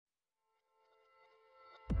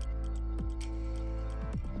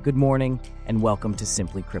Good morning, and welcome to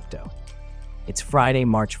Simply Crypto. It's Friday,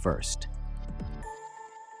 March 1st.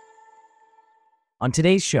 On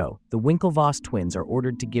today's show, the Winklevoss twins are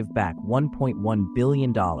ordered to give back $1.1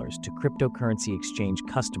 billion to cryptocurrency exchange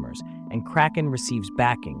customers, and Kraken receives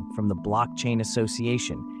backing from the Blockchain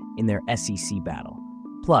Association in their SEC battle.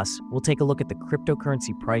 Plus, we'll take a look at the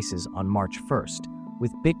cryptocurrency prices on March 1st,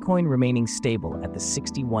 with Bitcoin remaining stable at the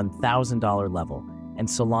 $61,000 level and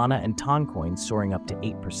Solana and Toncoin soaring up to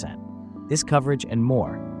 8%. This coverage and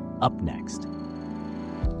more, up next.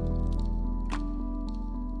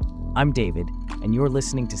 I'm David, and you're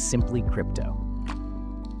listening to Simply Crypto.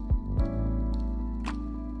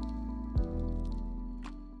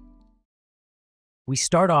 We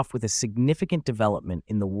start off with a significant development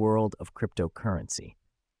in the world of cryptocurrency.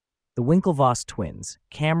 The Winklevoss twins,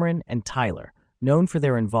 Cameron and Tyler, known for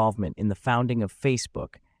their involvement in the founding of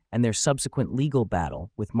Facebook and their subsequent legal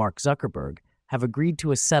battle with Mark Zuckerberg, have agreed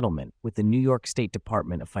to a settlement with the New York State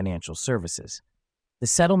Department of Financial Services. The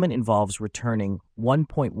settlement involves returning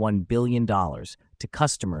 $1.1 billion to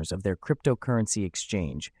customers of their cryptocurrency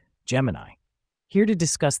exchange, Gemini. Here to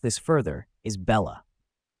discuss this further is Bella,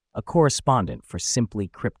 a correspondent for Simply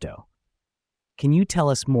Crypto. Can you tell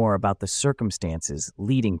us more about the circumstances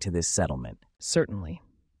leading to this settlement? Certainly.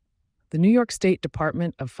 The New York State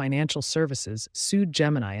Department of Financial Services sued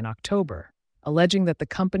Gemini in October, alleging that the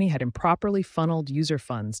company had improperly funneled user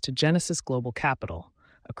funds to Genesis Global Capital,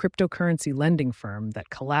 a cryptocurrency lending firm that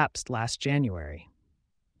collapsed last January.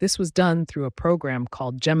 This was done through a program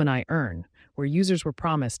called Gemini Earn, where users were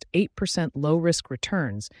promised 8% low-risk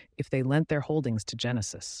returns if they lent their holdings to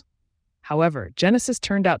Genesis. However, Genesis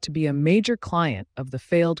turned out to be a major client of the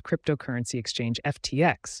failed cryptocurrency exchange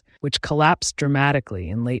FTX, which collapsed dramatically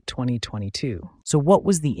in late 2022. So what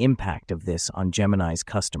was the impact of this on Gemini's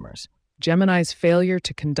customers? Gemini's failure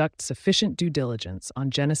to conduct sufficient due diligence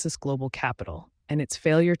on Genesis Global Capital and its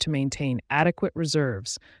failure to maintain adequate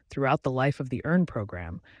reserves throughout the life of the Earn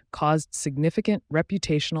program caused significant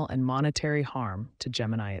reputational and monetary harm to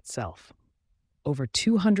Gemini itself. Over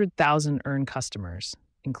 200,000 Earn customers,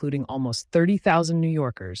 including almost 30,000 New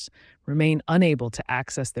Yorkers, remain unable to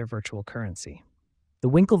access their virtual currency. The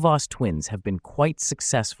Winklevoss twins have been quite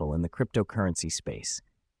successful in the cryptocurrency space.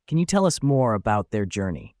 Can you tell us more about their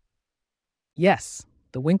journey? Yes,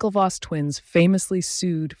 the Winklevoss twins famously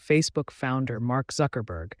sued Facebook founder Mark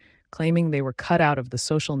Zuckerberg, claiming they were cut out of the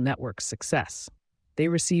social network's success. They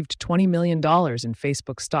received $20 million in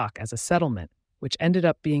Facebook stock as a settlement, which ended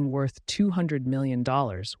up being worth $200 million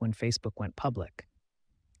when Facebook went public.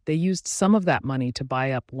 They used some of that money to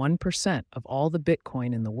buy up 1% of all the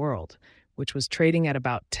Bitcoin in the world, which was trading at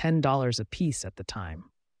about $10 a piece at the time.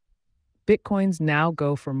 Bitcoins now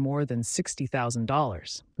go for more than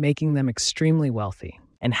 $60,000, making them extremely wealthy.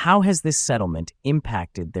 And how has this settlement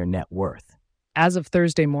impacted their net worth? As of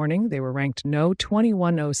Thursday morning, they were ranked No.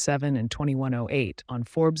 2107 and 2108 on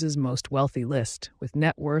Forbes' most wealthy list, with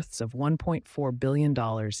net worths of $1.4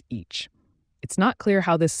 billion each. It's not clear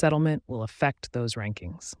how this settlement will affect those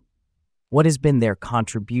rankings. What has been their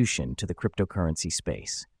contribution to the cryptocurrency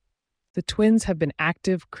space? The twins have been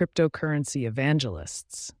active cryptocurrency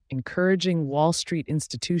evangelists, encouraging Wall Street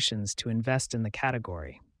institutions to invest in the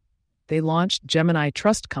category. They launched Gemini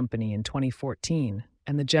Trust Company in 2014,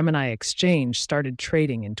 and the Gemini Exchange started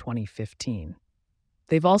trading in 2015.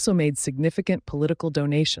 They've also made significant political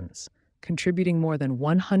donations, contributing more than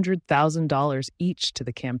 $100,000 each to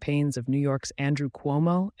the campaigns of New York's Andrew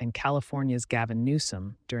Cuomo and California's Gavin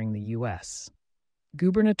Newsom during the U.S.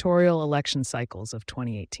 gubernatorial election cycles of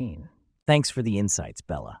 2018. Thanks for the insights,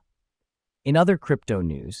 Bella. In other crypto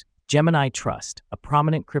news, Gemini Trust, a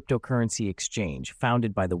prominent cryptocurrency exchange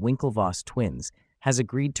founded by the Winklevoss twins, has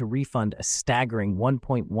agreed to refund a staggering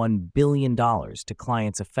 $1.1 billion to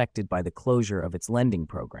clients affected by the closure of its lending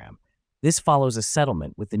program. This follows a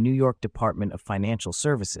settlement with the New York Department of Financial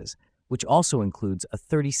Services, which also includes a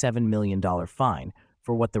 $37 million fine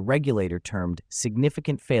for what the regulator termed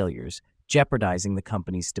significant failures, jeopardizing the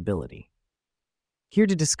company's stability. Here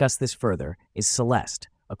to discuss this further is Celeste,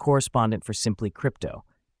 a correspondent for Simply Crypto.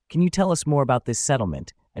 Can you tell us more about this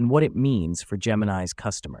settlement and what it means for Gemini's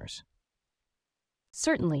customers?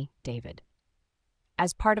 Certainly, David.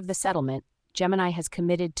 As part of the settlement, Gemini has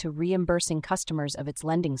committed to reimbursing customers of its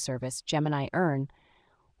lending service, Gemini Earn,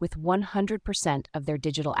 with 100% of their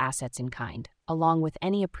digital assets in kind, along with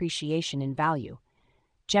any appreciation in value.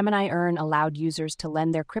 Gemini Earn allowed users to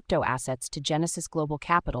lend their crypto assets to Genesis Global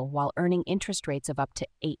Capital while earning interest rates of up to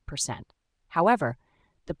 8%. However,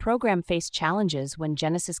 The program faced challenges when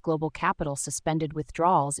Genesis Global Capital suspended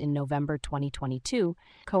withdrawals in November 2022,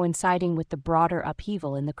 coinciding with the broader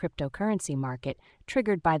upheaval in the cryptocurrency market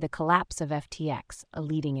triggered by the collapse of FTX, a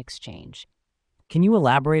leading exchange. Can you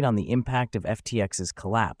elaborate on the impact of FTX's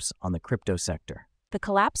collapse on the crypto sector? The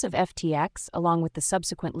collapse of FTX, along with the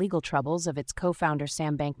subsequent legal troubles of its co-founder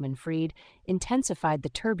Sam Bankman-Fried, intensified the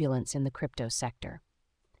turbulence in the crypto sector.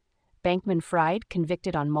 Bankman-Fried,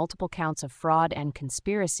 convicted on multiple counts of fraud and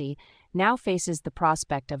conspiracy, now faces the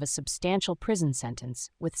prospect of a substantial prison sentence,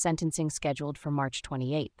 with sentencing scheduled for March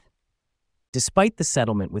 28th. Despite the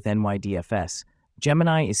settlement with NYDFS,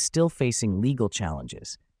 Gemini is still facing legal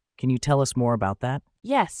challenges. Can you tell us more about that?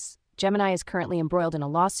 Yes, Gemini is currently embroiled in a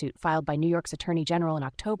lawsuit filed by New York's Attorney General in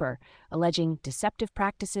October, alleging deceptive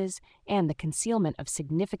practices and the concealment of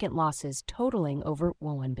significant losses totaling over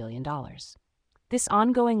 $1 billion. This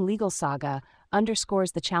ongoing legal saga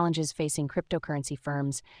underscores the challenges facing cryptocurrency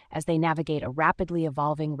firms as they navigate a rapidly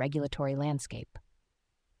evolving regulatory landscape.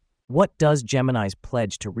 What does Gemini's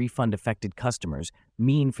pledge to refund affected customers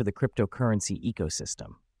mean for the cryptocurrency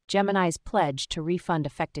ecosystem? Gemini's pledge to refund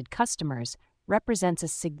affected customers represents a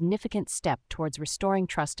significant step towards restoring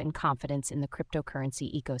trust and confidence in the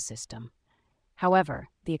cryptocurrency ecosystem. However,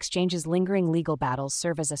 the exchange's lingering legal battles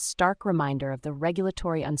serve as a stark reminder of the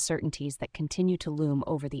regulatory uncertainties that continue to loom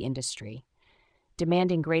over the industry,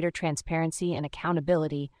 demanding greater transparency and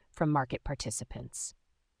accountability from market participants.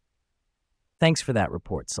 Thanks for that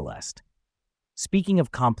report, Celeste. Speaking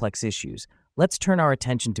of complex issues, let's turn our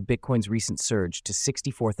attention to Bitcoin's recent surge to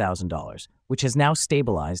 $64,000, which has now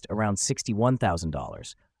stabilized around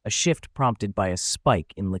 $61,000, a shift prompted by a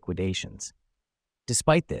spike in liquidations.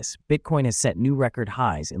 Despite this, Bitcoin has set new record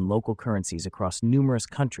highs in local currencies across numerous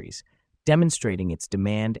countries, demonstrating its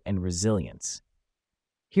demand and resilience.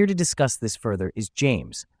 Here to discuss this further is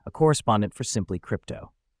James, a correspondent for Simply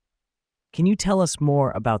Crypto. Can you tell us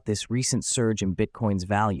more about this recent surge in Bitcoin's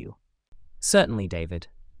value? Certainly, David.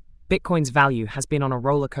 Bitcoin's value has been on a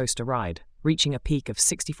roller coaster ride, reaching a peak of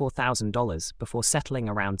 $64,000 before settling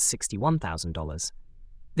around $61,000.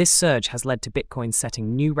 This surge has led to Bitcoin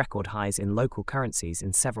setting new record highs in local currencies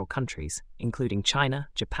in several countries, including China,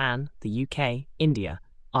 Japan, the UK, India,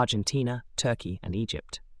 Argentina, Turkey, and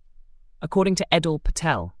Egypt. According to Edul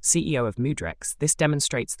Patel, CEO of Mudrex, this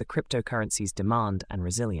demonstrates the cryptocurrency's demand and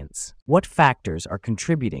resilience. What factors are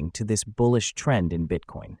contributing to this bullish trend in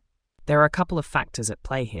Bitcoin? There are a couple of factors at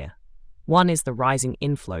play here. One is the rising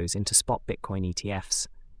inflows into spot Bitcoin ETFs.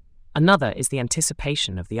 Another is the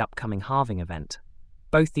anticipation of the upcoming halving event.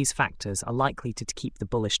 Both these factors are likely to keep the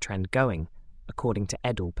bullish trend going, according to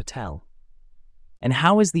Edul Patel. And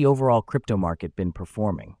how has the overall crypto market been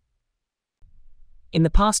performing? In the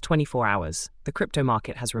past 24 hours, the crypto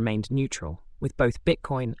market has remained neutral, with both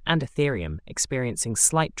Bitcoin and Ethereum experiencing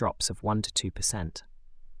slight drops of 1 to 2%.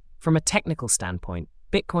 From a technical standpoint,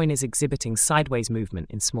 Bitcoin is exhibiting sideways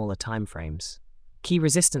movement in smaller timeframes. Key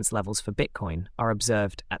resistance levels for Bitcoin are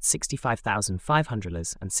observed at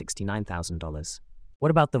 $65,500 and $69,000. What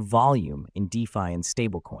about the volume in DeFi and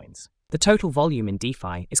stablecoins? The total volume in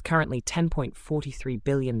DeFi is currently $10.43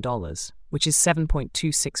 billion, which is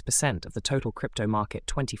 7.26% of the total crypto market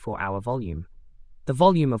 24-hour volume. The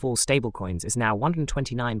volume of all stablecoins is now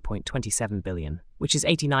 $129.27 billion, which is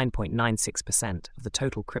 89.96% of the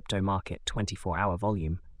total crypto market 24-hour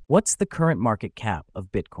volume. What's the current market cap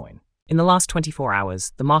of Bitcoin? In the last 24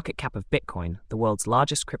 hours, the market cap of Bitcoin, the world's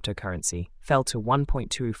largest cryptocurrency, fell to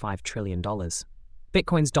 $1.25 trillion.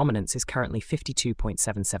 Bitcoin's dominance is currently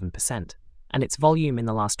 52.77%, and its volume in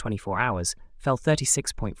the last 24 hours fell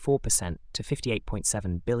 36.4% to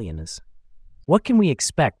 58.7 billion. What can we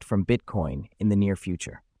expect from Bitcoin in the near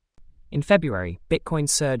future? In February, Bitcoin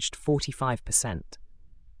surged 45%.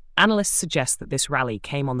 Analysts suggest that this rally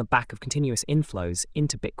came on the back of continuous inflows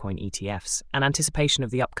into Bitcoin ETFs and anticipation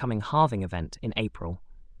of the upcoming halving event in April.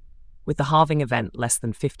 With the halving event less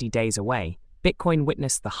than 50 days away, Bitcoin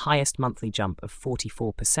witnessed the highest monthly jump of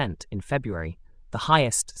 44% in February, the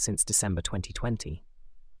highest since December 2020.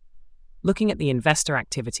 Looking at the investor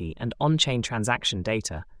activity and on-chain transaction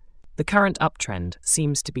data, the current uptrend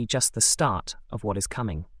seems to be just the start of what is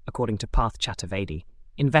coming, according to Parth Chaturvedi,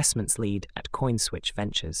 investments lead at CoinSwitch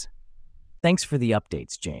Ventures. Thanks for the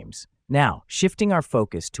updates, James. Now, shifting our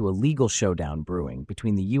focus to a legal showdown brewing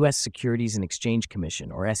between the U.S. Securities and Exchange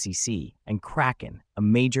Commission, or SEC, and Kraken, a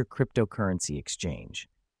major cryptocurrency exchange.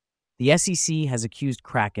 The SEC has accused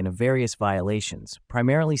Kraken of various violations,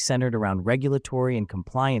 primarily centered around regulatory and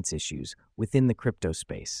compliance issues within the crypto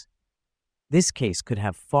space. This case could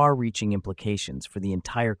have far-reaching implications for the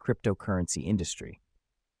entire cryptocurrency industry.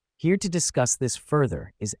 Here to discuss this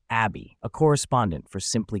further is Abby, a correspondent for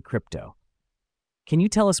Simply Crypto. Can you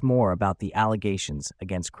tell us more about the allegations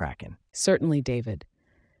against Kraken? Certainly, David.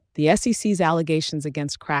 The SEC's allegations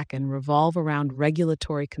against Kraken revolve around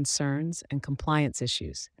regulatory concerns and compliance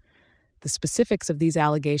issues. The specifics of these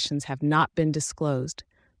allegations have not been disclosed,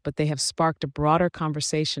 but they have sparked a broader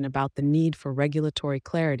conversation about the need for regulatory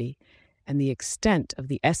clarity and the extent of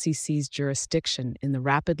the SEC's jurisdiction in the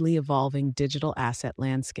rapidly evolving digital asset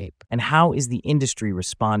landscape. And how is the industry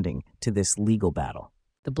responding to this legal battle?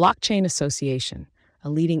 The Blockchain Association, a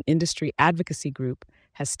leading industry advocacy group,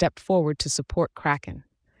 has stepped forward to support Kraken.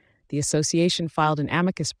 The association filed an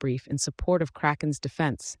amicus brief in support of Kraken's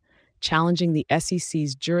defense, challenging the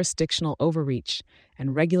SEC's jurisdictional overreach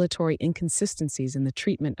and regulatory inconsistencies in the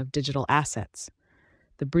treatment of digital assets.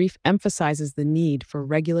 The brief emphasizes the need for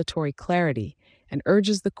regulatory clarity and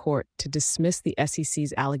urges the court to dismiss the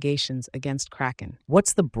SEC's allegations against Kraken.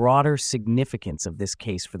 What's the broader significance of this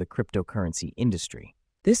case for the cryptocurrency industry?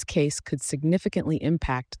 This case could significantly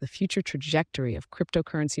impact the future trajectory of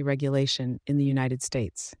cryptocurrency regulation in the United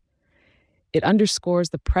States. It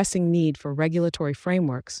underscores the pressing need for regulatory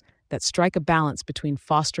frameworks that strike a balance between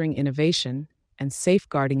fostering innovation and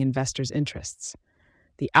safeguarding investors' interests.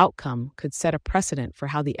 The outcome could set a precedent for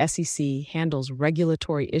how the SEC handles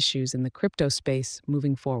regulatory issues in the crypto space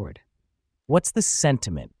moving forward. What's the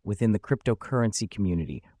sentiment within the cryptocurrency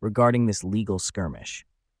community regarding this legal skirmish?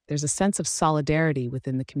 There's a sense of solidarity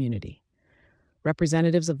within the community.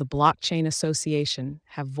 Representatives of the Blockchain Association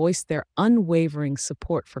have voiced their unwavering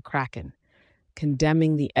support for Kraken,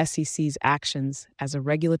 condemning the SEC's actions as a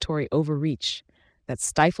regulatory overreach that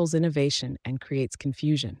stifles innovation and creates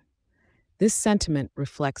confusion. This sentiment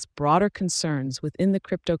reflects broader concerns within the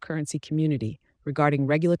cryptocurrency community regarding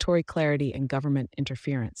regulatory clarity and government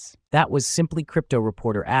interference. That was Simply Crypto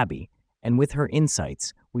reporter Abby, and with her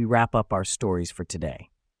insights, we wrap up our stories for today.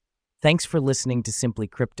 Thanks for listening to Simply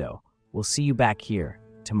Crypto. We'll see you back here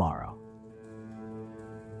tomorrow.